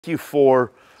Thank you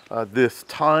for this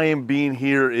time being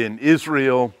here in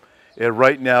Israel and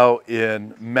right now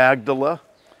in Magdala.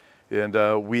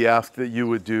 And we ask that you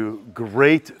would do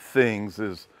great things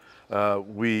as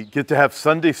we get to have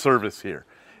Sunday service here.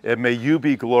 And may you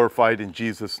be glorified in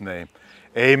Jesus' name.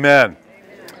 Amen.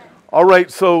 All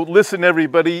right, so listen,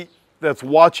 everybody that's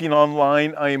watching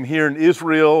online. I am here in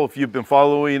Israel. If you've been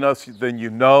following us, then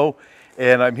you know.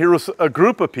 And I'm here with a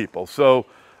group of people. So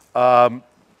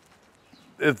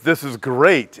this is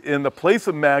great. And the place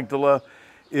of Magdala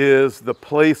is the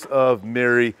place of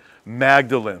Mary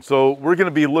Magdalene. So we're going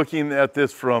to be looking at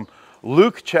this from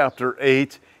Luke chapter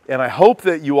 8. And I hope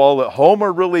that you all at home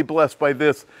are really blessed by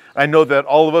this. I know that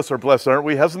all of us are blessed, aren't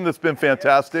we? Hasn't this been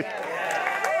fantastic?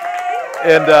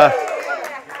 And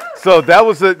so that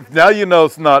was it. Now you know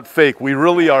it's not fake. We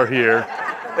really are here.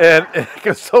 And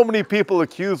because so many people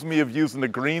accuse me of using a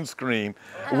green screen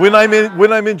when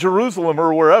I'm in Jerusalem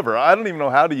or wherever. I don't even know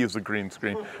how to use a green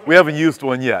screen. We haven't used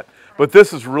one yet. But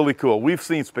this is really cool. We've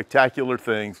seen spectacular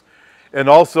things. And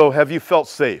also, have you felt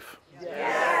safe?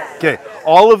 Yes. Okay.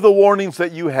 All of the warnings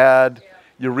that you had,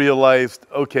 you realized,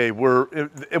 okay,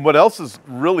 and what else is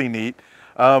really neat,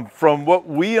 from what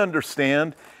we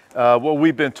understand, what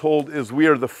we've been told is we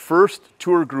are the first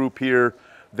tour group here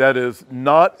that is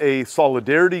not a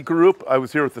solidarity group. I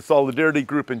was here with the solidarity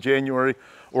group in January.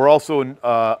 We're also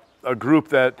a group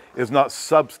that is not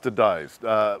subsidized,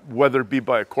 whether it be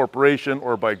by a corporation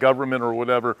or by government or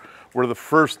whatever. We're the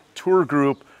first tour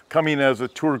group coming as a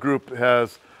tour group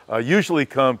has usually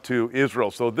come to Israel.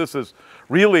 So this is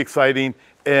really exciting.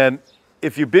 And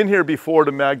if you've been here before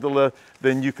to Magdala,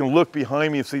 then you can look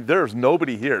behind me and see there's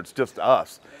nobody here. It's just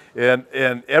us. And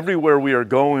everywhere we are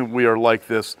going, we are like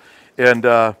this. And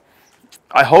I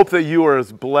hope that you are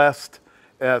as blessed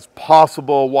as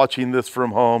possible watching this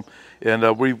from home.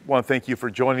 And we want to thank you for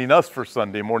joining us for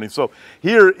Sunday morning. So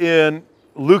here in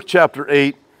Luke chapter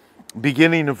 8,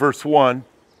 beginning in verse 1,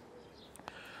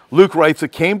 Luke writes,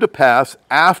 "It came to pass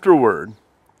afterward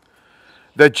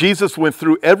that Jesus went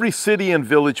through every city and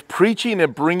village, preaching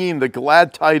and bringing the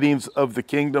glad tidings of the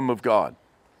kingdom of God.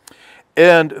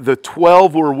 And the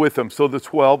 12 were with him." So the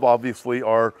 12 obviously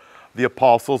are the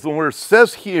apostles. And where it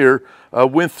says here,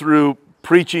 went through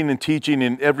preaching and teaching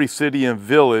in every city and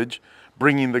village,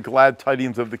 bringing the glad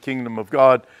tidings of the kingdom of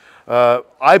God.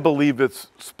 I believe it's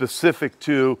specific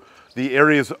to the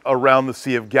areas around the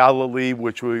Sea of Galilee,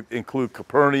 which would include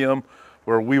Capernaum,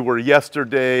 where we were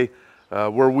yesterday,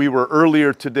 where we were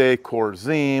earlier today,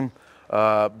 Chorazin,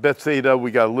 Bethsaida.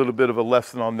 We got a little bit of a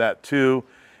lesson on that too.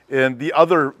 And the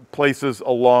other places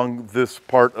along this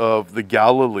part of the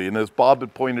Galilee. And as Bob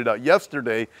had pointed out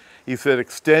yesterday, he said,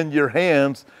 extend your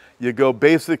hands. You go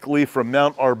basically from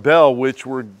Mount Arbel, which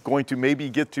we're going to maybe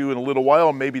get to in a little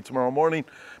while, maybe tomorrow morning.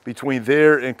 Between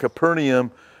there and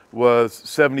Capernaum was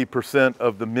 70%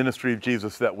 of the ministry of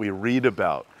Jesus that we read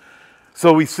about.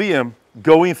 So we see him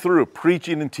going through,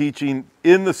 preaching and teaching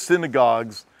in the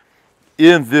synagogues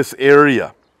in this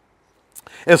area.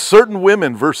 And certain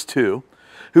women, verse 2,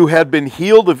 who had been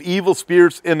healed of evil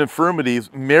spirits and infirmities,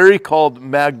 Mary called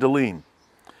Magdalene,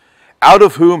 out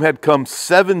of whom had come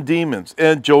 7 demons,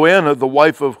 and Joanna, the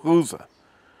wife of Chuza,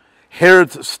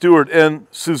 Herod's steward, and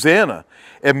Susanna,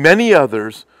 and many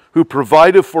others who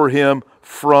provided for him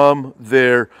from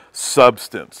their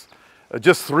substance.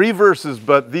 Just 3 verses,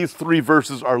 but these 3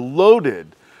 verses are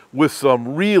loaded with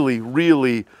some really,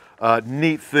 really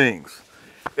neat things.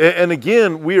 And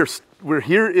again, we're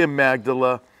here in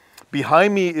Magdala.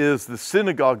 Behind me is the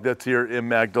synagogue that's here in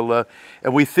Magdala,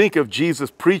 and we think of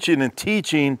Jesus preaching and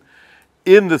teaching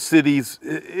in the cities,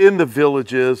 in the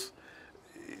villages.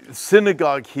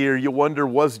 Synagogue here, you wonder,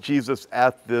 was Jesus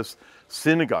at this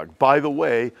synagogue? By the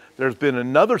way, there's been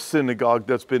another synagogue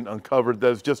that's been uncovered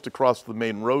that's just across the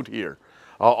main road here,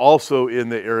 also in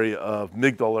the area of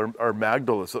Migdal or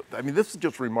Magdala. So, I mean, this is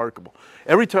just remarkable.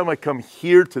 Every time I come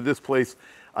here to this place,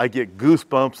 I get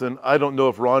goosebumps, and I don't know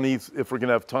if we're going to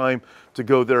have time to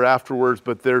go there afterwards,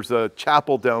 but there's a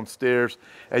chapel downstairs,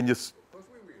 and you're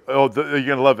going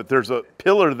to love it. There's a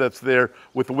pillar that's there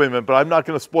with the women, but I'm not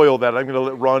going to spoil that. I'm going to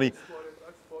let Ronnie.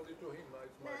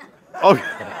 Oh,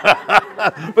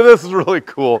 but this is really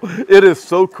cool. It is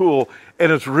so cool,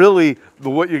 and it's really,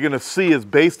 what you're going to see is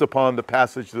based upon the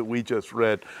passage that we just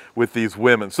read with these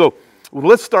women. So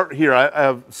let's start here. I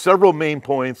have several main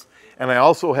points, and I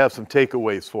also have some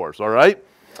takeaways for us, all right?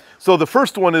 So the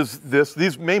first one is this.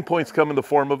 These main points come in the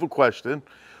form of a question.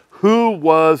 Who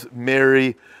was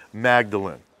Mary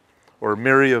Magdalene, or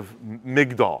Mary of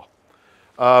Migdal?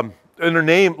 And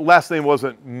her last name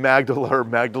wasn't Magdala or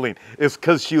Magdalene. It's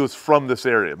because she was from this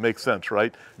area. It makes sense,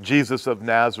 right? Jesus of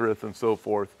Nazareth and so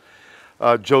forth.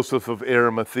 Joseph of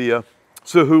Arimathea.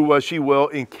 So who was she? Well,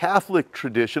 in Catholic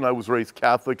tradition, I was raised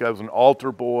Catholic. I was an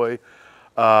altar boy.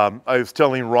 I was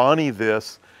telling Ronnie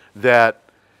this, that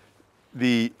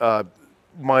on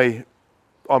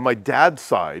my dad's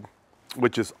side,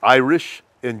 which is Irish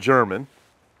and German,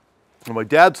 on my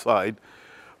dad's side,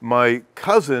 my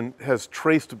cousin has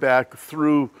traced back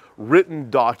through written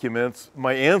documents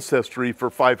my ancestry for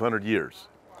 500 years.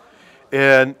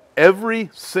 And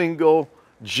every single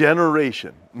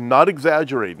generation, not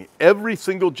exaggerating, every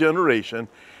single generation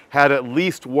had at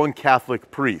least one Catholic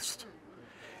priest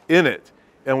in it.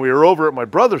 And we were over at my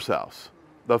brother's house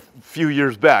a few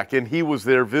years back, and he was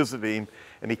there visiting,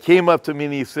 and he came up to me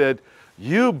and he said,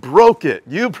 "You broke it.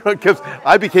 Because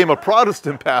I became a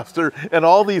Protestant pastor, and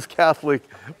all these Catholic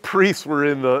priests were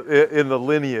in the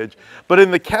lineage. But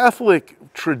in the Catholic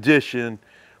tradition,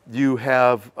 you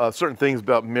have certain things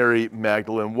about Mary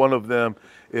Magdalene. One of them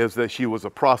is that she was a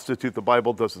prostitute. The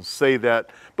Bible doesn't say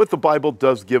that, but the Bible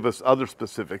does give us other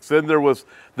specifics. Then there was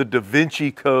the Da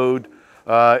Vinci Code,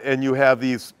 and you have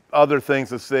these other things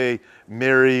that say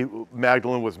Mary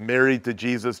Magdalene was married to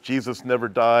Jesus. Jesus never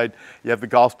died. You have the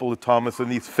Gospel of Thomas and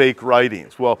these fake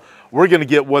writings. Well, we're going to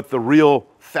get what the real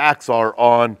facts are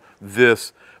on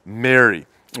this Mary.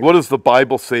 What does the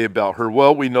Bible say about her?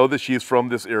 Well, we know that she's from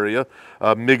this area,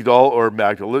 Migdal or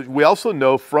Magdala. We also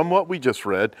know from what we just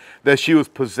read that she was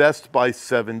possessed by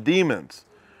 7 demons.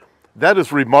 That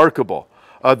is remarkable.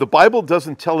 The Bible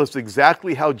doesn't tell us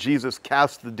exactly how Jesus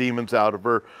cast the demons out of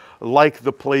her, like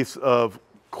the place of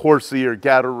Corsi or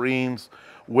Gadarenes,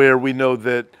 where we know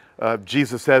that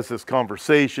Jesus has this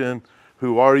conversation.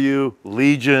 Who are you?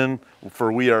 Legion,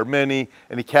 for we are many.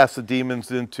 And he casts the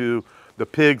demons into the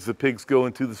pigs go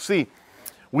into the sea.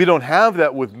 We don't have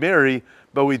that with Mary,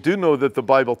 but we do know that the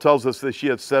Bible tells us that she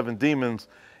had 7 demons.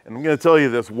 And I'm going to tell you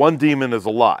this, 1 demon is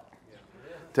a lot.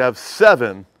 To have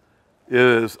 7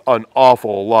 is an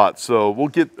awful lot. So we'll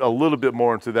get a little bit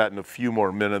more into that in a few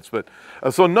more minutes. But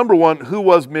so number 1, who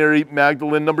was Mary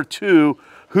Magdalene? Number 2,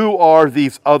 who are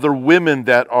these other women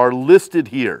that are listed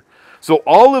here? So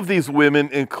all of these women,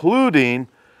 including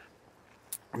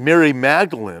Mary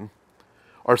Magdalene,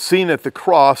 are seen at the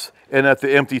cross and at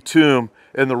the empty tomb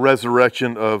and the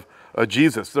resurrection of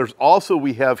Jesus. There's also,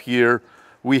 we have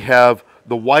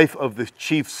the wife of the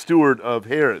chief steward of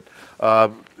Herod.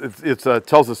 It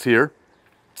tells us here,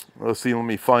 let's see, let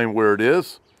me find where it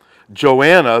is.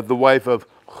 Joanna, the wife of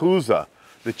Chuza,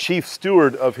 the chief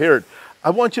steward of Herod.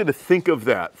 I want you to think of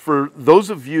that. For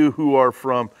those of you who are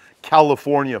from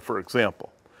California, for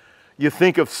example, you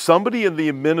think of somebody in the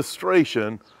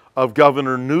administration of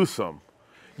Governor Newsom.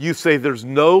 You say there's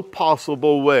no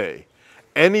possible way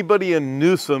anybody in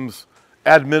Newsom's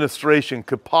administration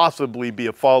could possibly be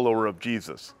a follower of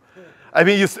Jesus. I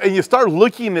mean, you start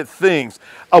looking at things.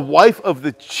 A wife of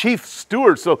the chief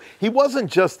steward. So he wasn't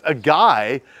just a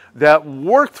guy that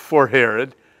worked for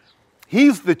Herod.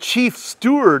 He's the chief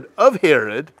steward of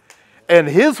Herod, and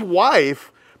his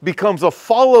wife becomes a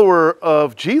follower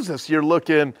of Jesus. You're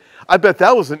looking, I bet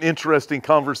that was an interesting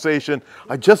conversation.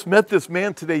 I just met this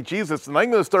man today, Jesus, and I'm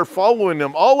going to start following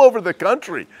him all over the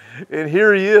country. And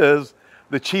here he is,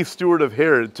 the chief steward of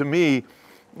Herod. To me,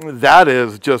 that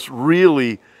is just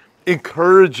really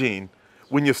encouraging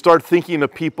when you start thinking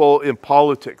of people in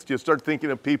politics. You start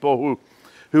thinking of people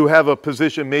who have a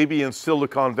position maybe in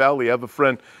Silicon Valley. I have a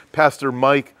friend, Pastor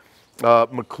Mike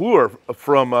McClure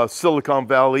from Silicon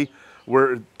Valley,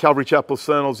 where Calvary Chapel,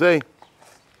 San Jose.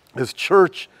 His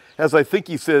church has, I think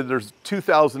he said, there's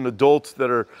 2,000 adults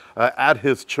that are at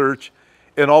his church,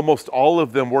 and almost all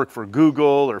of them work for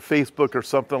Google or Facebook or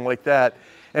something like that.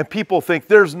 And people think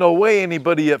there's no way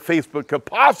anybody at Facebook could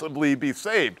possibly be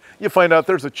saved. You find out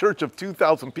there's a church of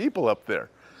 2,000 people up there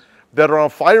that are on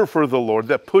fire for the Lord,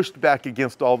 that pushed back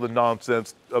against all the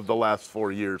nonsense of the last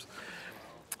 4 years.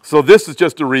 So this is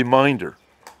just a reminder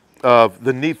of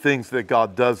the neat things that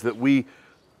God does that we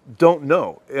don't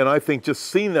know. And I think just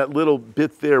seeing that little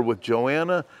bit there with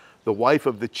Joanna, the wife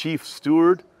of the chief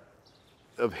steward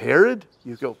of Herod,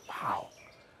 you go, wow,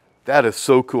 that is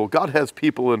so cool. God has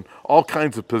people in all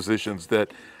kinds of positions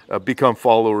that become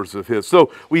followers of his.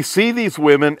 So we see these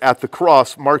women at the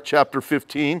cross. Mark chapter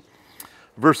 15,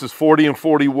 verses 40 and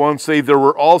 41 say, there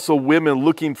were also women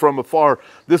looking from afar.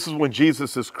 This is when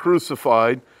Jesus is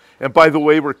crucified. And by the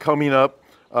way, we're coming up.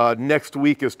 Next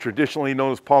week is traditionally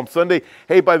known as Palm Sunday.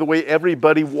 Hey, by the way,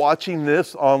 everybody watching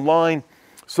this online,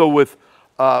 so with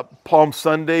Palm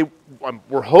Sunday,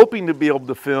 we're hoping to be able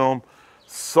to film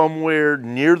somewhere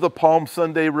near the Palm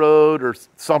Sunday Road or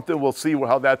something. We'll see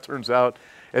how that turns out.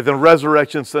 And then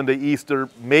Resurrection Sunday, Easter,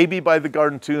 maybe by the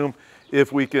Garden Tomb.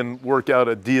 if we can work out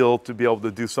a deal to be able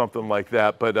to do something like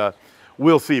that. But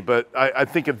we'll see. But I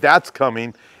think if that's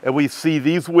coming, and we see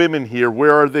these women here,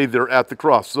 where are they? They're at the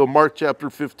cross. So Mark chapter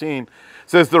 15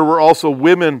 says there were also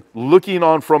women looking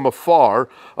on from afar,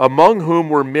 among whom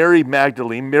were Mary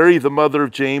Magdalene, Mary the mother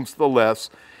of James the Less,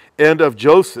 and of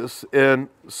Joseph and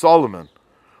Salome,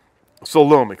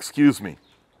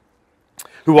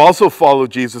 who also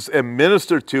followed Jesus and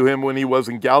ministered to him when he was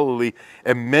in Galilee,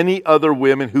 and many other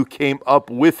women who came up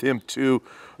with him to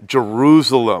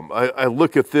Jerusalem. I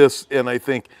look at this and I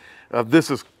think this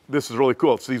is really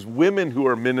cool. It's these women who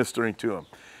are ministering to him.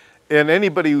 And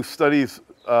anybody who studies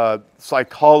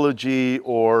psychology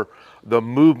or the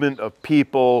movement of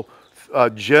people,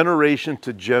 generation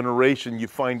to generation, you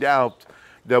find out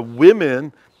that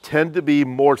women tend to be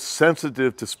more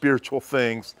sensitive to spiritual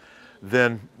things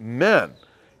than men.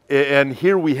 And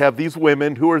here we have these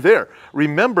women who are there.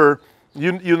 Remember,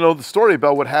 you know the story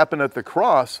about what happened at the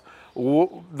cross.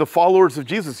 The followers of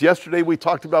Jesus. Yesterday we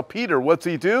talked about Peter. What's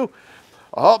he do?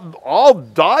 I'll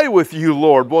die with you,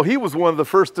 Lord. Well, he was one of the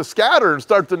first to scatter and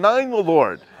start denying the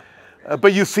Lord.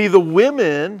 But you see, the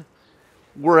women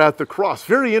were at the cross.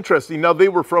 Very interesting. Now, they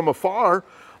were from afar.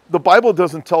 The Bible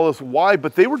doesn't tell us why,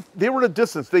 but they were at a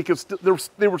distance.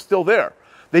 They were still there.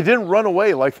 They didn't run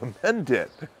away like the men did.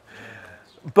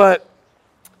 But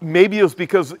maybe it was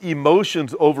because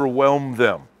emotions overwhelmed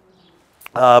them.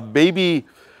 Maybe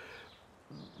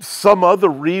some other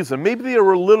reason. Maybe they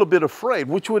were a little bit afraid,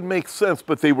 which would make sense,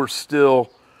 but they were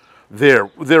still there.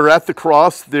 They're at the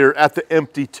cross. They're at the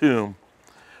empty tomb.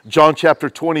 John chapter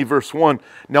 20, verse 1.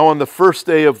 Now on the first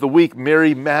day of the week,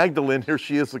 Mary Magdalene, here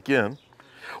she is again,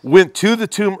 went to the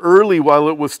tomb early while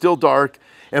it was still dark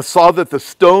and saw that the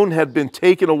stone had been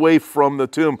taken away from the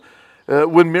tomb.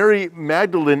 When Mary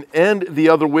Magdalene and the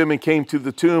other women came to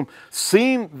the tomb,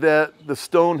 seeing that the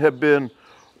stone had been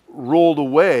rolled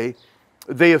away,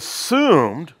 they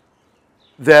assumed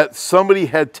that somebody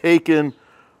had taken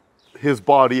his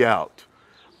body out.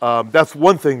 That's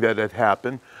one thing that had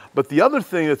happened. But the other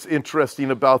thing that's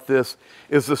interesting about this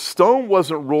is the stone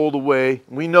wasn't rolled away,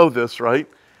 we know this, right,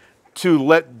 to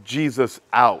let Jesus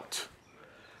out.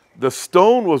 The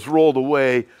stone was rolled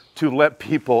away to let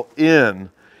people in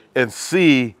and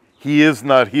see he is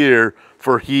not here,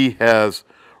 for he has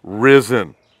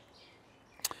risen.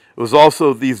 It was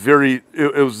also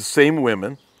it was the same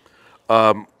women.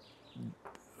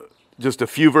 Just a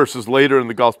few verses later in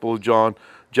the Gospel of John,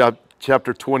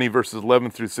 chapter 20, verses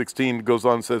 11 through 16, it goes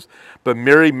on and says, "But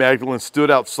Mary Magdalene stood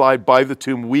outside by the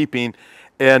tomb weeping,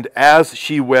 and as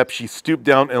she wept, she stooped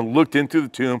down and looked into the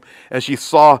tomb, and she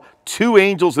saw two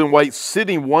angels in white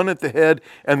sitting, one at the head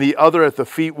and the other at the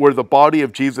feet where the body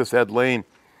of Jesus had lain.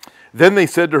 Then they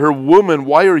said to her, 'Woman,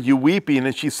 why are you weeping?'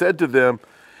 And she said to them,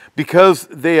 'Because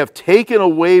they have taken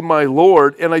away my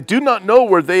Lord, and I do not know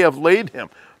where they have laid him.'"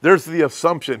 There's the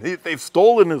assumption. They've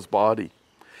stolen his body.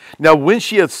 Now, when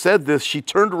she had said this, she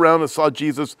turned around and saw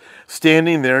Jesus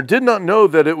standing there and did not know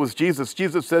that it was Jesus.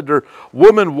 Jesus said to her,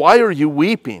 "Woman, why are you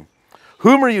weeping?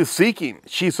 Whom are you seeking?"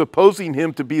 She, supposing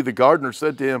him to be the gardener,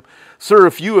 said to him, "Sir,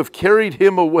 if you have carried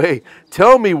him away,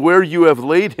 tell me where you have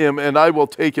laid him, and I will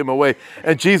take him away."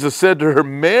 And Jesus said to her,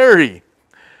 "Mary."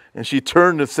 And she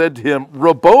turned and said to him,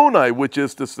 "Rabboni," which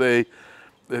is to say,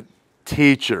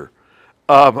 teacher.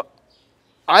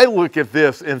 I look at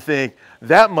this and think,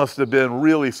 that must have been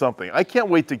really something. I can't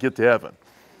wait to get to heaven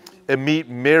and meet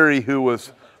Mary, who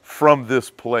was from this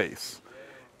place.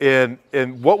 And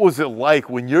what was it like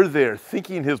when you're there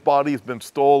thinking his body has been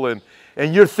stolen,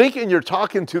 and you're thinking you're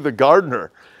talking to the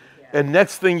gardener, and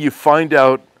next thing you find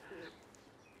out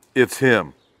it's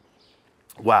him.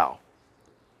 Wow.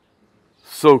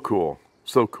 So cool.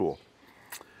 So cool.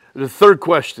 The third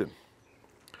question.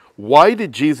 Why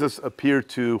did Jesus appear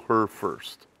to her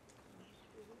first?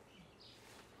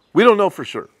 We don't know for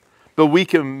sure, but we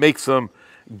can make some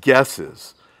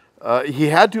guesses. He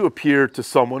had to appear to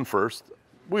someone first.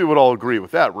 We would all agree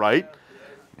with that, right?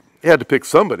 He had to pick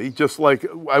somebody, just like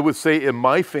I would say in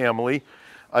my family,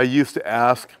 I used to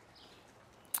ask,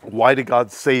 why did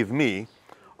God save me?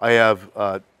 I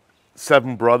have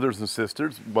 7 brothers and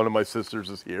sisters. One of my sisters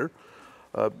is here,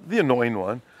 the annoying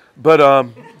one. But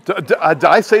did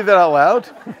I say that out loud?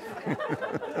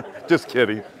 Just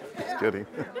kidding. Just kidding.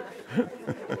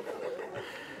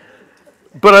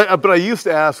 But I used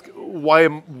to ask,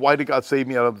 why did God save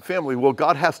me out of the family? Well,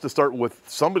 God has to start with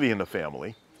somebody in the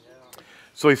family.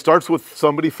 So he starts with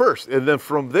somebody first. And then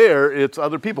from there, it's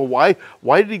other people. Why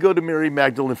did he go to Mary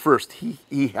Magdalene first?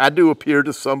 He had to appear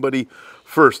to somebody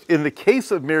first. In the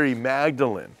case of Mary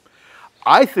Magdalene,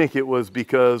 I think it was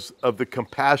because of the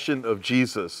compassion of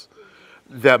Jesus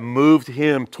that moved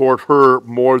him toward her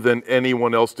more than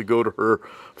anyone else to go to her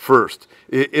first.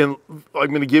 I'm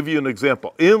going to give you an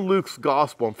example. In Luke's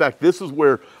gospel, in fact, this is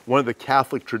where one of the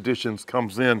Catholic traditions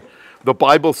comes in. The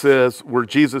Bible says, where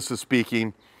Jesus is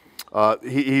speaking,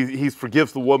 he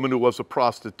forgives the woman who was a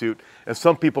prostitute. And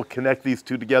some people connect these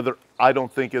two together. I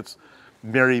don't think it's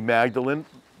Mary Magdalene,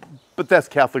 but that's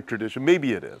Catholic tradition.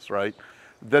 Maybe it is, right?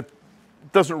 That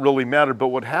doesn't really matter. But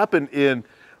what happened in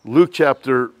Luke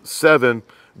chapter 7,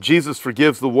 Jesus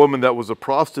forgives the woman that was a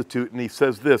prostitute, and he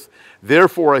says this,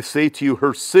 "Therefore I say to you,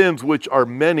 her sins, which are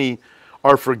many,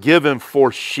 are forgiven,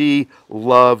 for she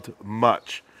loved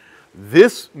much."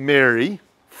 This Mary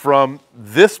from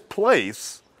this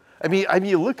place, I mean,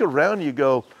 you look around and you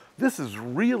go, this is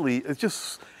really,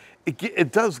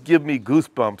 it does give me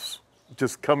goosebumps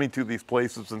just coming to these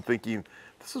places and thinking,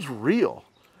 this is real.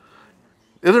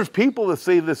 And there's people that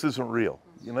say this isn't real.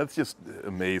 You know, it's just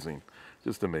amazing,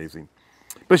 just amazing.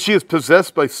 But she is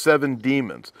possessed by 7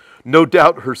 demons. No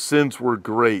doubt her sins were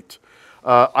great.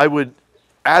 I would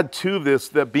add to this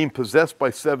that being possessed by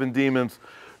 7 demons,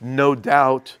 no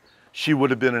doubt she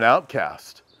would have been an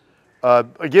outcast.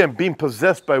 Again, being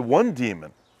possessed by one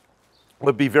demon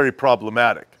would be very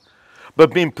problematic.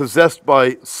 But being possessed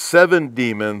by 7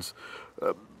 demons,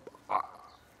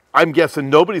 I'm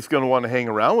guessing nobody's going to want to hang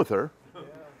around with her.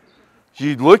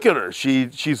 You look at her,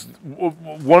 she's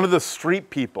one of the street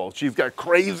people. She's got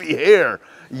crazy hair,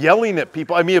 yelling at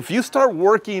people. I mean, if you start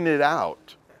working it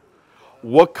out,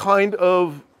 what kind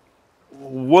of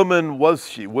woman was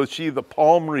she? Was she the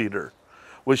palm reader?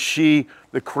 Was she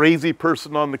the crazy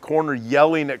person on the corner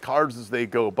yelling at cars as they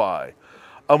go by?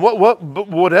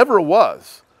 Whatever it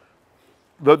was,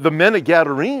 the men at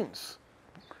Gadarenes,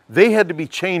 they had to be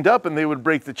chained up and they would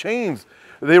break the chains.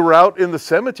 They were out in the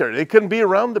cemetery. They couldn't be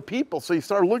around the people. So you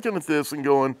start looking at this and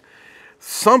going,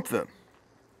 something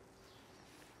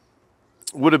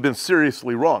would have been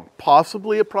seriously wrong.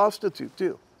 Possibly a prostitute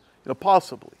too.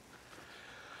 Possibly.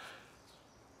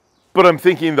 But I'm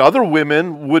thinking the other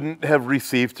women wouldn't have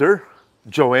received her.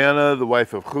 Joanna, the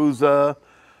wife of Chuza,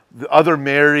 the other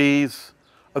Marys,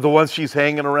 the ones she's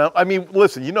hanging around. I mean,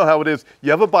 listen, you know how it is. You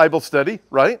have a Bible study,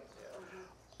 right?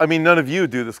 I mean, none of you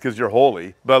do this because you're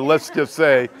holy, but let's just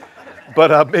say,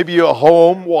 maybe you're at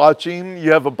home watching,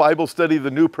 you have a Bible study,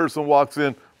 the new person walks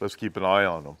in, let's keep an eye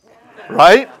on them,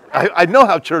 right? I know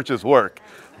how churches work.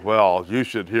 Well, you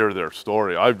should hear their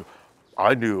story.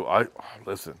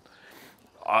 Listen,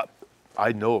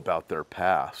 I know about their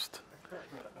past.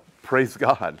 Praise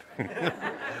God.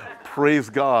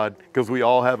 Praise God, because we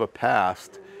all have a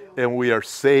past. And we are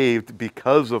saved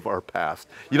because of our past.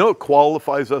 You know what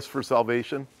qualifies us for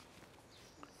salvation?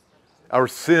 Our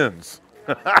sins.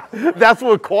 That's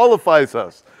what qualifies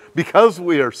us. Because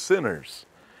we are sinners,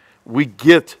 we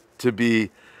get to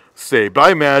be saved.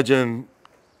 I imagine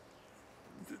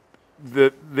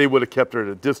that they would have kept her at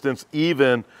a distance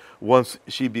even once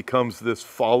she becomes this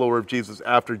follower of Jesus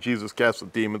after Jesus casts the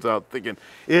demons out, thinking,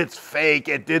 it's fake,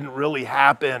 it didn't really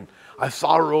happen. I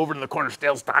saw her over in the corner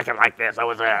still talking like this.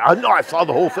 I saw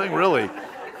the whole thing, really.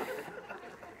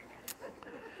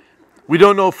 We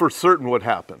don't know for certain what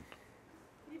happened.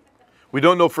 We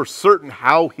don't know for certain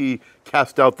how he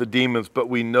cast out the demons, but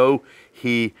we know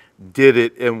he did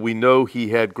it, and we know he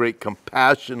had great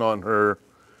compassion on her,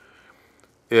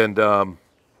 and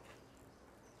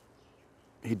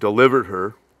he delivered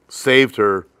her, saved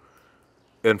her,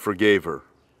 and forgave her.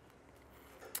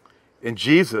 And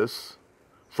Jesus,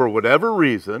 for whatever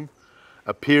reason,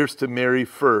 appears to Mary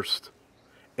first,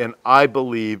 and I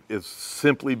believe is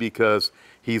simply because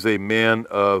he's a man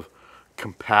of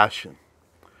compassion.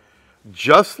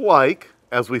 Just like,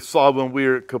 as we saw when we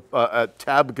were at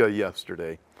Tabgha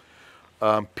yesterday,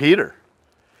 Peter.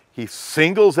 He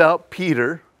singles out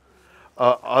Peter,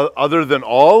 other than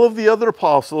all of the other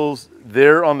apostles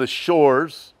there on the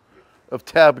shores of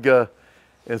Tabgha,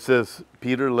 and says,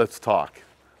 Peter, let's talk.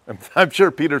 I'm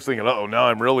sure Peter's thinking, uh-oh, now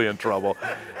I'm really in trouble.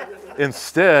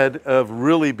 Instead of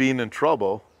really being in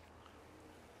trouble,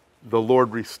 the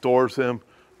Lord restores him,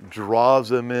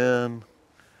 draws him in,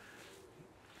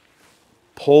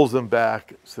 pulls him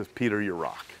back, says, Peter, you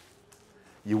rock.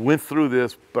 You went through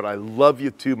this, but I love you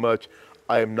too much.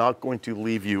 I am not going to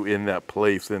leave you in that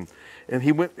place. And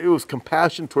he went, it was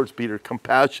compassion towards Peter,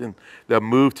 compassion that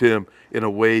moved him in a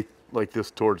way like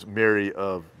this towards Mary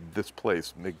of this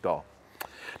place, Migdal.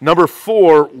 Number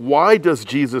 4, why does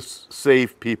Jesus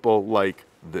save people like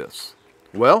this?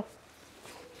 Well,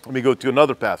 let me go to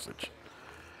another passage.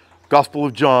 Gospel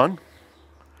of John,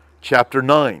 chapter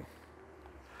 9.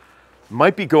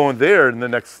 Might be going there in the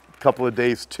next couple of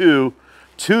days too,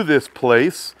 to this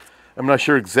place. I'm not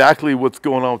sure exactly what's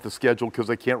going on with the schedule because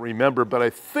I can't remember, but I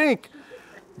think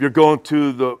you're going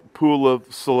to the pool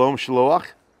of Siloam Shiloach.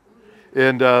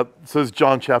 And it says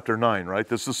John chapter 9, right?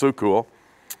 This is so cool.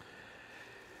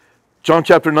 John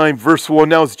chapter 9, verse 1.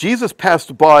 Now as Jesus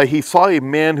passed by, he saw a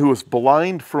man who was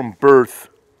blind from birth.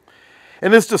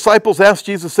 And his disciples asked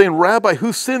Jesus, saying, Rabbi,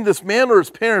 who sinned, this man or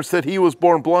his parents, that he was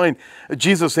born blind?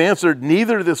 Jesus answered,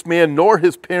 neither this man nor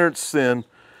his parents sinned,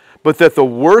 but that the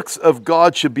works of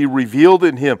God should be revealed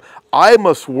in him. I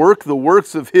must work the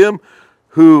works of him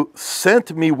who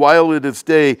sent me while it is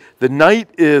day. The night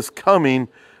is coming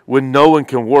when no one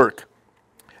can work.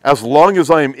 As long as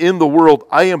I am in the world,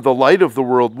 I am the light of the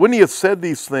world. When he had said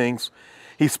these things,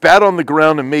 he spat on the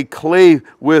ground and made clay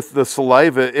with the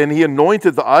saliva, and he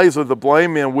anointed the eyes of the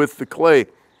blind man with the clay.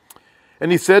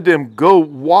 And he said to him, go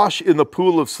wash in the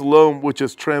pool of Siloam, which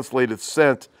is translated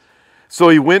sent. So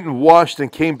he went and washed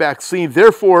and came back seeing.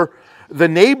 Therefore, the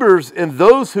neighbors and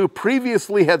those who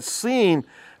previously had seen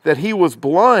that he was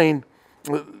blind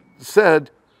said,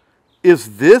 is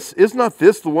not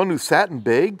this the one who sat and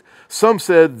begged? Some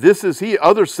said, this is he.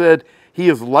 Others said, he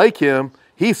is like him.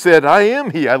 He said, I am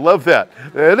he. I love that.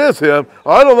 It is him.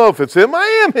 I don't know if it's him.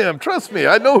 I am him. Trust me.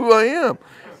 I know who I am.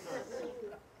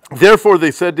 Therefore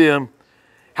they said to him,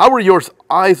 how were your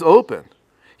eyes open?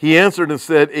 He answered and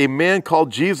said, a man called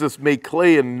Jesus made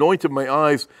clay and anointed my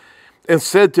eyes and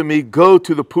said to me, go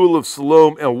to the pool of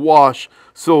Siloam and wash.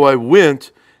 So I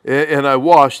went and I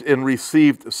washed and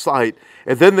received sight.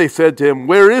 And then they said to him,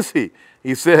 where is he?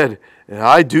 He said,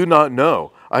 I do not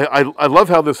know. I love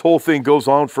how this whole thing goes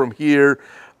on from here.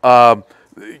 In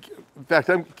fact,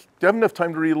 do I have enough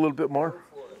time to read a little bit more?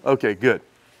 Okay, good.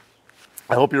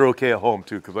 I hope you're okay at home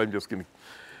too, because I'm just going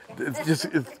to, it's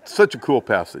such a cool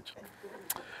passage.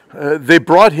 They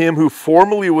brought him who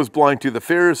formerly was blind to the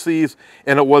Pharisees,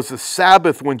 and it was the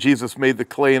Sabbath when Jesus made the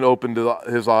clay and opened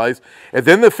his eyes. And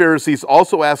then the Pharisees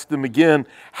also asked him again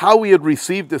how he had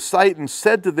received his sight, and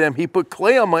said to them, he put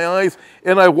clay on my eyes,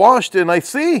 and I washed, and I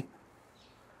see.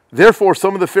 Therefore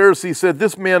some of the Pharisees said,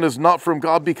 this man is not from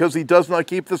God because he does not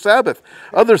keep the Sabbath.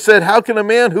 Others said, how can a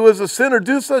man who is a sinner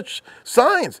do such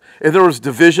signs? And there was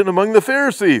division among the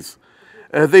Pharisees.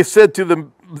 They said to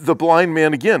the blind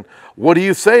man again, what do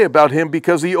you say about him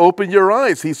because he opened your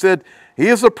eyes? He said, he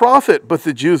is a prophet. But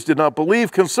the Jews did not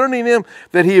believe concerning him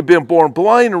that he had been born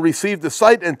blind and received the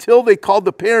sight until they called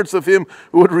the parents of him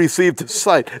who had received the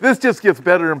sight. This just gets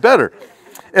better and better.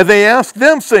 And they asked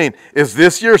them, saying, is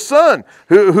this your son,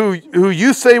 who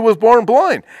you say was born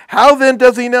blind? How then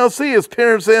does he now see? His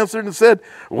parents answered and said,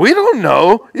 we don't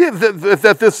know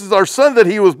that this is our son, that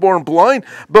he was born blind.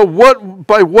 But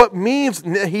by what means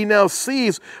he now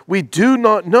sees, we do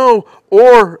not know,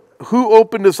 or who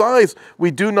opened his eyes,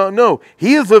 we do not know.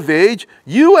 He is of age.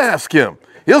 You ask him.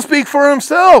 He'll speak for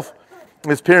himself.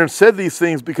 His parents said these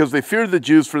things because they feared the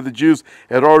Jews, for the Jews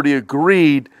had already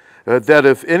agreed that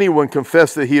if anyone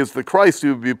confessed that he is the Christ, he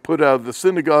would be put out of the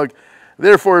synagogue.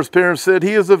 Therefore his parents said,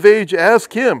 he is of age,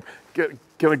 ask him. Can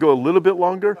I go a little bit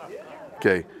longer?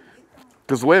 Okay.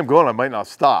 Because the way I'm going, I might not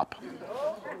stop.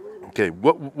 Okay,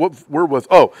 where was,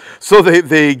 so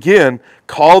they again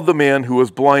called the man who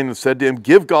was blind and said to him,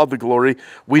 give God the glory.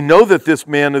 We know that this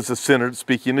man is a sinner,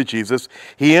 speaking to Jesus.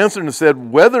 He answered and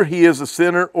said, whether he is a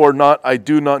sinner or not, I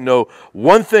do not know.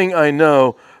 One thing I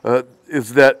know,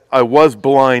 is that I was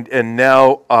blind and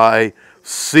now I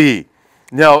see.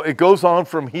 Now it goes on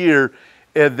from here,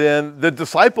 and then the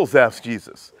disciples ask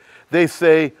Jesus. They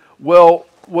say, well,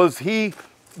 was he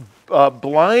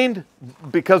blind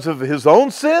because of his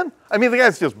own sin? I mean, the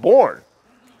guy's just born,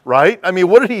 right? I mean,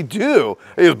 what did he do?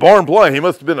 He was born blind. He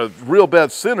must have been a real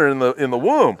bad sinner in the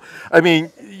womb. I mean,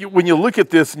 when you look at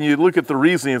this and you look at the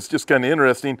reasoning, it's just kind of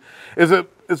interesting.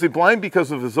 Is he blind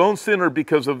because of his own sin or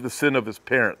because of the sin of his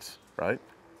parents? Right?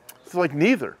 It's like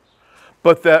neither.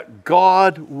 But that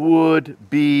God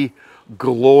would be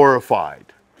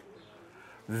glorified.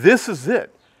 This is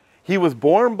it. He was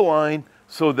born blind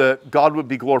so that God would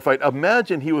be glorified.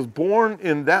 Imagine he was born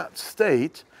in that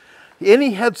state and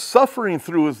he had suffering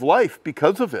through his life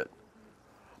because of it.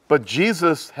 But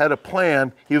Jesus had a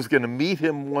plan. He was going to meet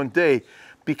him one day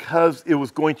because it was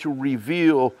going to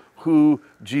reveal who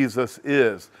Jesus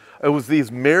is. It was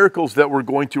these miracles that were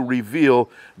going to reveal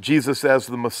Jesus as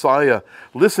the Messiah.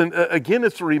 Listen, again,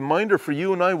 it's a reminder for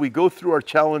you and I. We go through our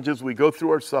challenges. We go through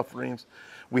our sufferings.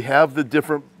 We have the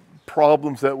different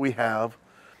problems that we have.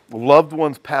 Loved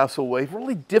ones pass away.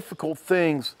 Really difficult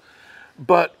things.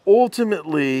 But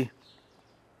ultimately,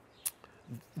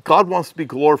 God wants to be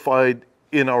glorified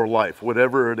in our life,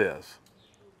 whatever it is.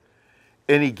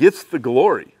 And he gets the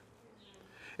glory.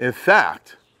 In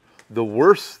fact, the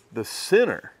worse the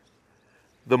sinner,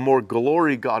 the more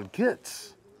glory God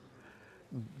gets.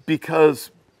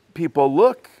 Because people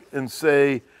look and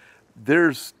say,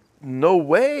 there's no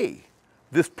way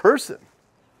this person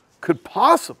could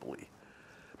possibly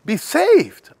be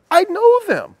saved. I know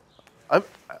them.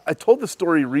 I told the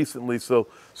story recently, so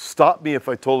stop me if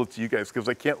I told it to you guys, because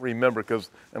I can't remember,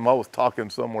 because I'm always talking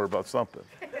somewhere about something.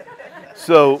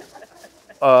 So,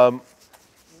 okay,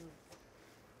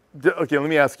 let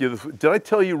me ask you this. Did I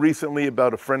tell you recently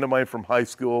about a friend of mine from high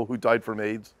school who died from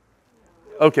AIDS?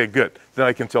 Okay, good. Then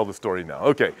I can tell the story now.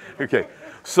 Okay.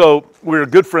 So we were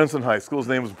good friends in high school. His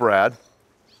name was Brad.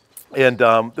 And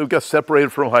we got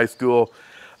separated from high school.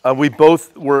 We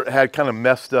both had kind of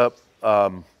messed up,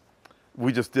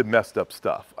 we just did messed up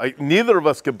stuff. Neither of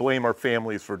us could blame our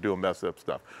families for doing messed up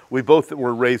stuff. We both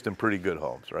were raised in pretty good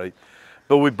homes, right?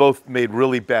 But we both made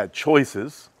really bad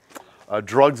choices.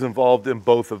 Drugs involved in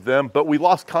both of them, but we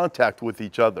lost contact with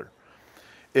each other.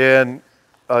 And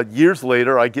years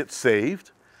later, I get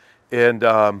saved, and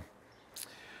I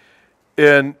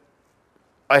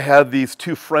had these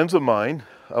two friends of mine.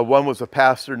 One was a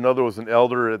pastor, another was an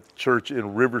elder at the church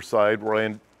in Riverside, where I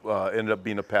ended up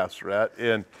being a pastor at.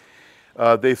 And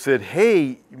they said,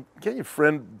 "Hey, get your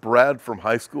friend Brad from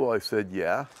high school?" I said,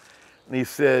 "Yeah." And he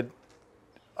said,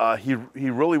 he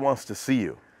really wants to see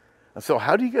you. And so,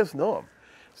 how do you guys know him?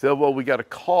 I said, "Well, we got a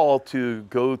call to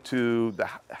go to the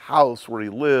house where he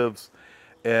lives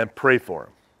and pray for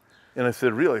him." And I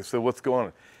said, "Really?" I said, "What's going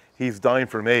on?" "He's dying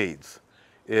from AIDS,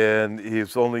 and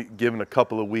he's only given a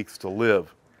couple of weeks to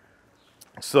live."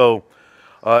 So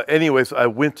anyways, I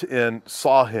went and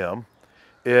saw him,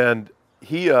 and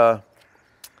I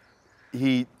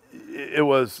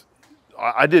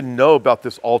didn't know about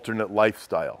this alternate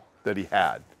lifestyle that he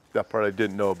had. That part I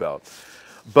didn't know about.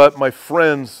 But my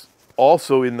friends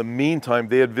also, in the meantime,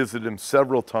 they had visited him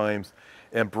several times,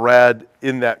 and Brad,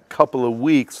 in that couple of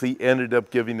weeks, he ended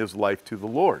up giving his life to the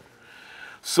Lord.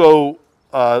 So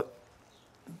a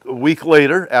week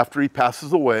later, after he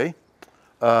passes away,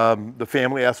 the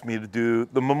family asked me to do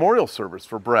the memorial service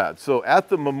for Brad. So at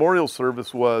the memorial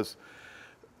service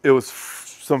it was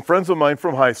some friends of mine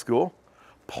from high school,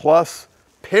 plus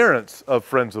parents of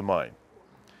friends of mine.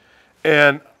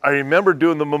 And I remember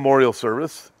doing the memorial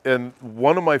service, and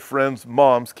one of my friends'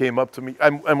 moms came up to me.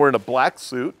 I'm wearing a black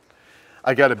suit.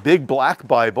 I got a big black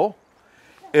Bible,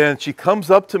 and she comes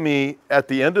up to me at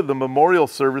the end of the memorial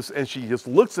service, and she just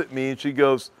looks at me and she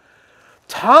goes,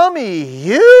 "Tommy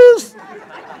Hughes?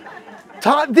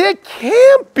 That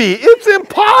can't be. It's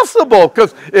impossible."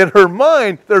 Because in her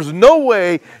mind, there's no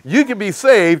way you can be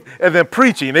saved and then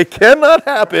preaching. It cannot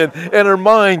happen, and her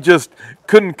mind just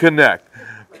couldn't connect.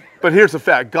 But here's the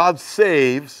fact. God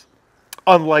saves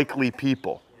unlikely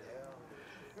people.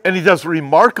 And he does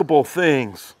remarkable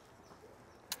things.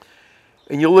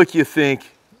 And you look, you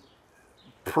think,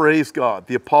 praise God.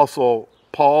 The Apostle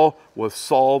Paul was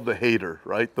Saul the hater,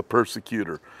 right? The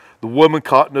persecutor. The woman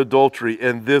caught in adultery,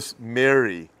 and this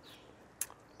Mary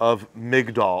of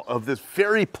Migdal, of this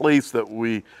very place that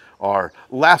we are.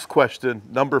 Last question,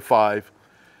 number 5.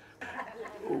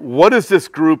 What is this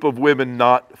group of women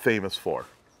not famous for?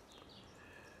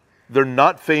 They're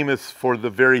not famous for the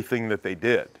very thing that they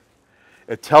did.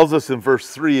 It tells us in verse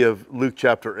 3 of Luke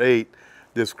chapter 8,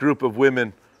 this group of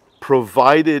women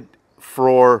provided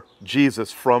for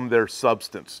Jesus from their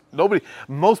substance.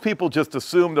 Most people just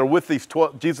assume they're with these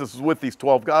 12, Jesus is with these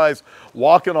 12 guys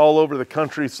walking all over the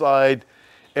countryside,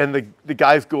 and the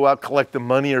guys go out collecting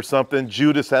money or something.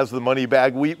 Judas has the money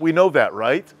bag. We know that,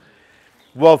 right?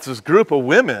 Well, it's this group of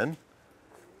women,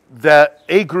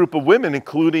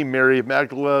 including Mary of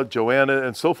Magdala, Joanna,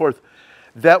 and so forth,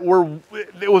 it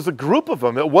was a group of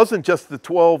them. It wasn't just the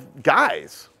 12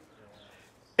 guys.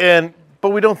 But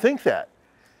we don't think that.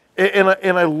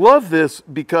 And I love this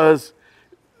because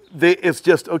it's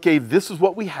just, okay, this is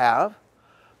what we have.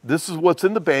 This is what's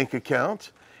in the bank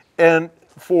account. And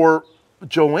for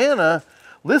Joanna,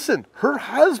 listen, her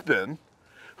husband,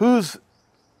 who's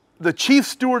the chief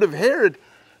steward of Herod,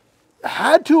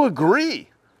 had to agree.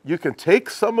 You can take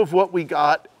some of what we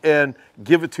got and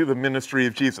give it to the ministry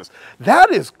of Jesus.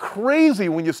 That is crazy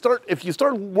if you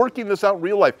start working this out in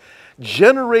real life.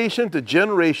 Generation to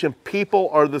generation, people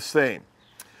are the same.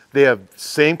 They have the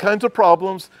same kinds of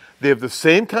problems. They have the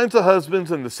same kinds of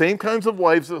husbands and the same kinds of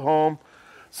wives at home.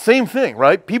 Same thing,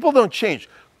 right? People don't change.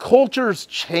 Cultures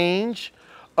change.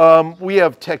 We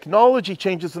have technology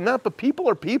changes and that, but people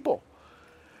are people.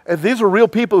 And these are real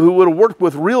people who would have worked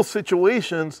with real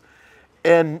situations,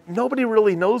 and nobody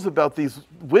really knows about these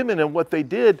women and what they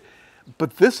did.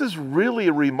 But this is really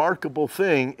a remarkable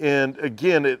thing. And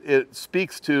again, it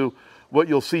speaks to what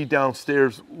you'll see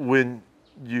downstairs when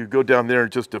you go down there in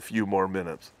just a few more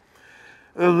minutes.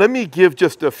 Let me give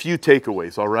just a few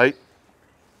takeaways, all right?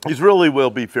 These really will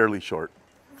be fairly short.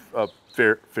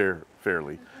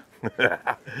 Fairly.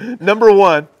 Number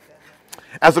one,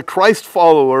 as a Christ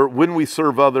follower, when we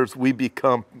serve others, we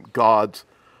become God's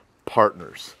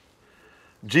partners.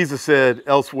 Jesus said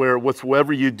elsewhere,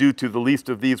 whatsoever you do to the least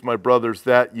of these, my brothers,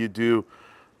 that you do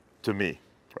to me,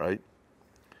 right?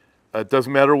 It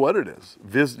doesn't matter what it is.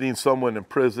 Visiting someone in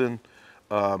prison,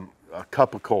 a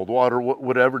cup of cold water,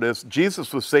 whatever it is.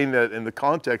 Jesus was saying that in the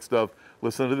context of,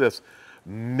 listen to this,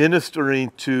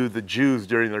 ministering to the Jews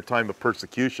during their time of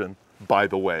persecution, by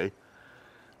the way,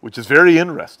 which is very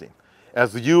interesting.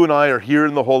 As you and I are here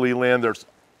in the Holy Land,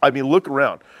 look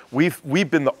around. We've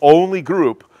been the only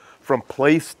group from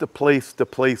place to place to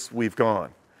place we've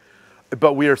gone.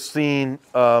 But we are seeing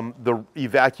the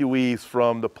evacuees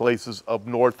from the places up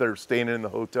north that are staying in the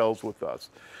hotels with us.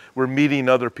 We're meeting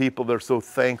other people. They're so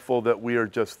thankful that we are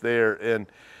just there. And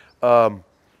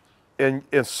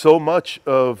so much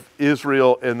of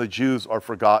Israel and the Jews are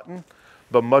forgotten.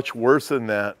 But much worse than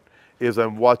that is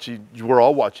we're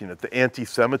all watching it, the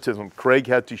anti-Semitism. Craig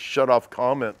had to shut off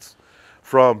comments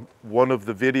from one of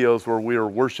the videos where we were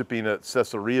worshiping at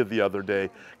Caesarea the other day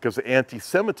because of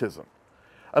anti-Semitism.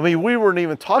 We weren't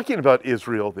even talking about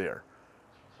Israel there.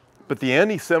 But the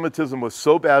anti-Semitism was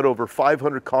so bad, over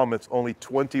 500 comments, only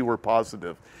 20 were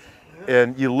positive.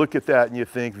 And you look at that and you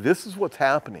think, this is what's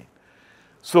happening.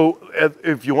 So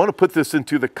if you want to put this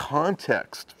into the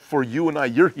context for you and I,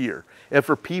 you're here. And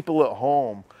for people at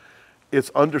home, it's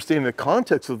understanding the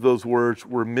context of those words.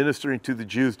 We're ministering to the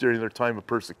Jews during their time of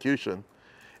persecution.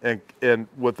 And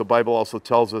what the Bible also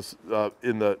tells us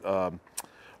in the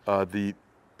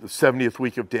 70th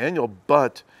week of Daniel,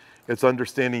 but it's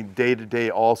understanding day to day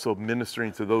also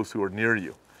ministering to those who are near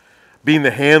you. Being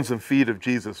the hands and feet of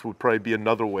Jesus would probably be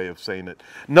another way of saying it.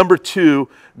 Number two,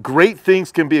 great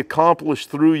things can be accomplished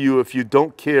through you if you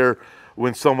don't care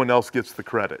when someone else gets the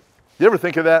credit. You ever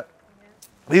think of that? Yeah.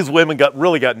 These women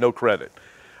really got no credit.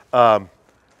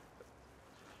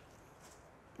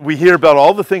 We hear about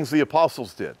all the things the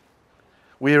apostles did.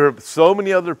 We hear so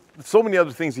many other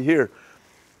things you hear.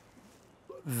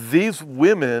 These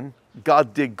women,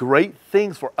 God did great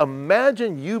things for.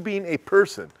 Imagine you being a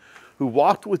person who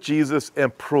walked with Jesus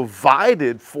and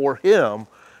provided for him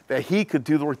that he could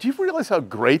do the work. Do you realize how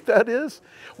great that is?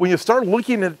 When you start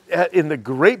looking at in the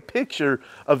great picture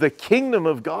of the kingdom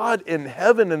of God in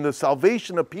heaven and the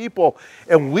salvation of people,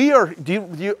 and we are,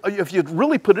 if you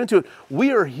really put it into it,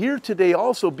 we are here today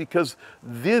also because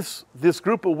this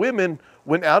group of women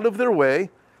went out of their way,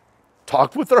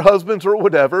 talked with their husbands or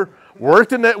whatever,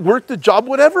 worked the job,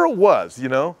 whatever it was,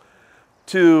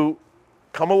 to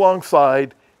come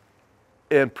alongside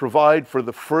and provide for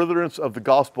the furtherance of the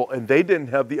gospel, and they didn't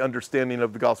have the understanding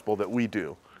of the gospel that we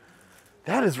do.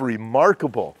 That is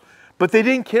remarkable. But they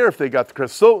didn't care if they got the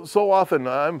credit. So often,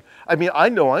 I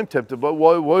know I'm tempted, but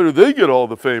why do they get all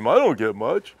the fame? I don't get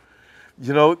much.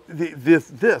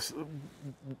 This,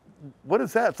 what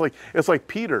is that? It's like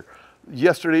Peter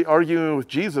yesterday arguing with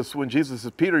Jesus when Jesus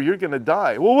says, Peter, you're going to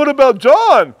die. Well, what about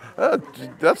John?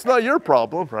 That's not your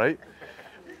problem, right?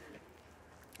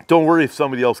 Don't worry if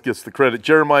somebody else gets the credit.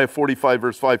 Jeremiah 45,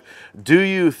 verse 5. Do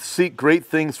you seek great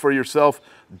things for yourself?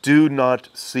 Do not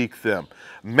seek them.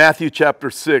 Matthew chapter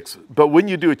 6. But when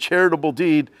you do a charitable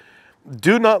deed,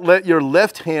 do not let your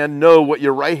left hand know what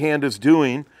your right hand is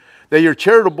doing, that your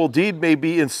charitable deed may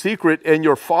be in secret, and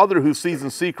your Father who sees in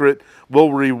secret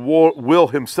will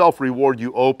himself reward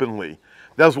you openly.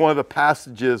 That was one of the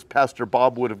passages Pastor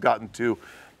Bob would have gotten to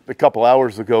a couple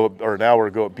hours ago, or an hour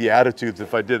ago, at Beatitudes,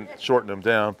 if I didn't shorten them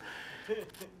down.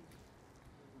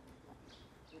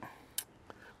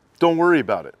 Don't worry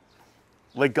about it.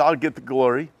 Let God get the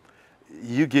glory.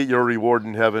 You get your reward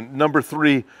in heaven. Number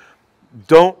three,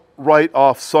 don't write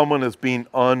off someone as being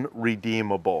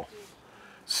unredeemable.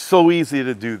 So easy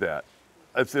to do that.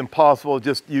 It's impossible.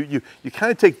 Just you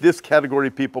kind of take this category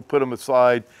of people, put them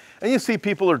aside, and you see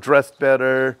people are dressed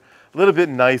better, a little bit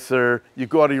nicer. You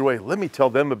go out of your way. Let me tell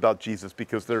them about Jesus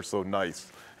because they're so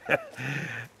nice.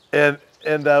 and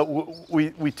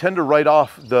we tend to write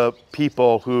off the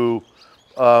people who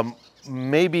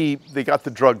maybe they got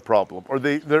the drug problem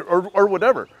or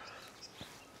whatever.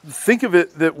 Think of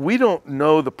it that we don't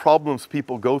know the problems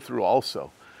people go through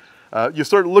also. You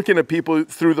start looking at people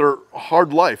through their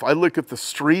hard life. I look at the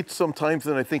streets sometimes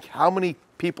and I think how many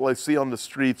people I see on the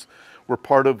streets were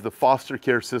part of the foster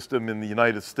care system in the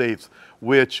United States,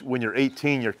 which when you're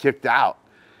 18, you're kicked out.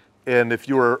 And if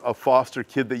you were a foster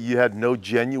kid that you had no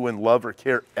genuine love or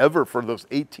care ever for those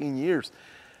 18 years,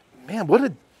 man,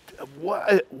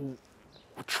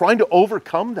 trying to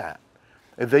overcome that.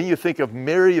 And then you think of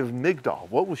Mary of Magdala.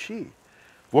 What was she?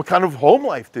 What kind of home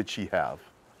life did she have?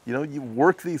 You know, you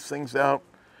work these things out.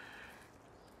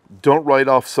 Don't write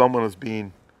off someone as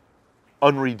being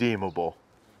unredeemable.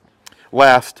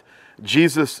 Last,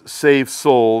 Jesus saves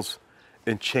souls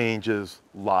and changes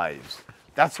lives.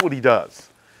 That's what he does.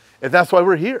 And that's why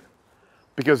we're here.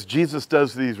 Because Jesus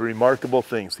does these remarkable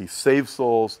things. He saves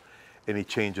souls and he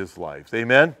changes lives.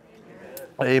 Amen?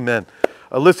 Amen.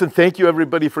 Listen, thank you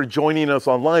everybody for joining us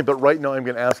online. But right now I'm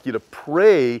going to ask you to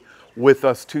pray with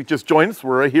us too. Just join us.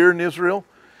 We're right here in Israel.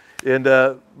 And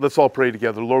let's all pray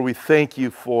together. Lord, we thank you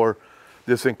for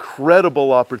this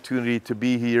incredible opportunity to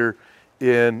be here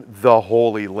in the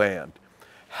Holy Land.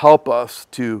 Help us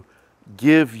to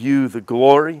give you the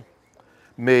glory.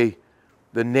 May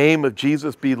the name of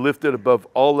Jesus be lifted above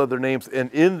all other names.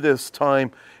 And in this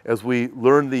time, as we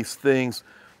learn these things,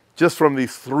 just from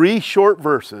these 3 short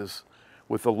verses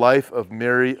with the life of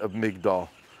Mary of Magdala,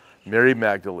 Mary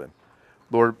Magdalene,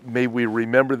 Lord, may we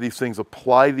remember these things,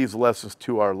 apply these lessons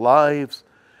to our lives.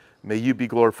 May you be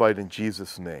glorified in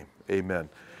Jesus' name. Amen.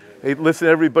 Hey, listen,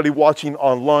 everybody watching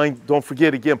online, don't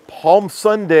forget again, Palm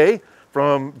Sunday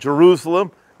from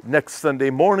Jerusalem next Sunday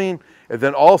morning, and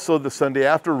then also the Sunday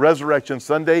after, Resurrection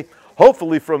Sunday,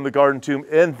 hopefully from the Garden Tomb.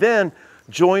 And then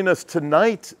join us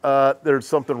tonight. There's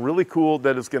something really cool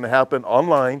that is going to happen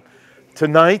online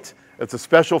tonight. It's a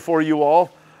special for you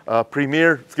all.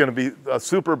 Premiere. It's going to be a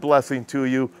super blessing to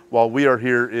you while we are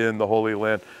here in the Holy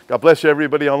Land. God bless you,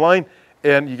 everybody online.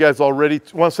 And you guys all ready?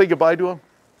 Want to say goodbye to them?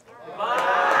 Bye.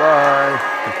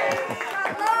 Bye.